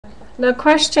The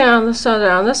question on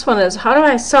this one is, how do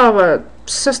I solve a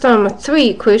system of 3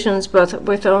 equations but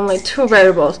with only 2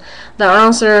 variables? The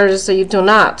answer is you do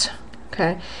not.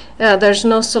 Okay, there's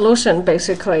no solution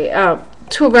basically.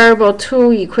 2 variable 2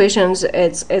 equations,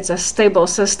 it's a stable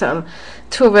system.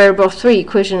 2 variable 3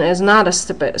 equation is not a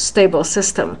stable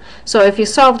system. So if you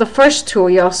solve the first two,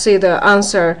 you'll see the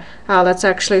answer. Let's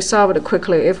actually solve it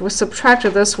quickly. If we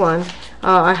subtract this one,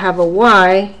 I have a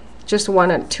y, just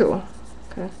 1 and 2.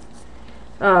 Okay.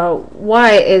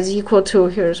 Y is equal to,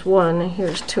 here's 1,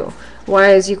 here's 2.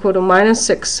 Y is equal to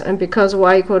 -6, and because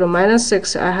y equal to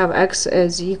 -6, I have x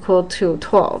is equal to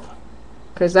 12.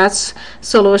 Because that's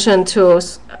solution to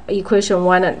equation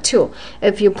 1 and 2.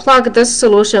 If you plug this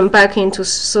solution back into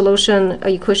solution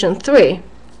equation 3,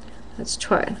 let's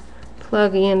try it.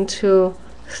 Plug into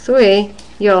 3,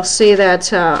 you'll see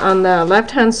that on the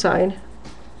left-hand side,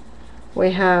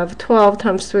 we have 12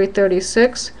 times 3,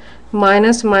 36,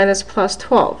 minus plus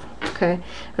 12. Okay,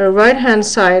 the right-hand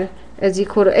side is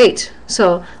equal to 8.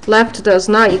 So left does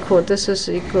not equal, this is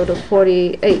equal to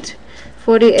 48.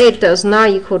 48 does not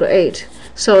equal to 8.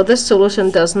 So this solution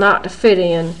does not fit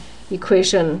in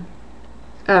equation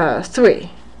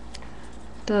 3.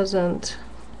 Doesn't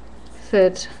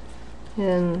fit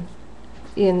in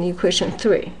equation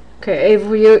 3. Okay,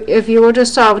 if you were to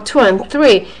solve 2 and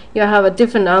 3, you have a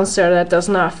different answer that does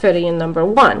not fit in number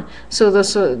 1. So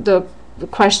the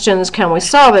question is, can we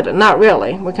solve it? Not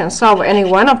really. We can solve any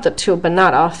one of the 2, but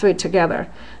not all 3 together.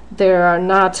 There are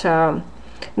not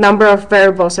number of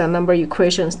variables and number of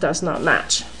equations does not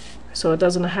match. So it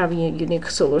doesn't have a unique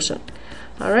solution.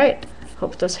 All right,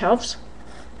 hope this helps.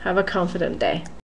 Have a confident day.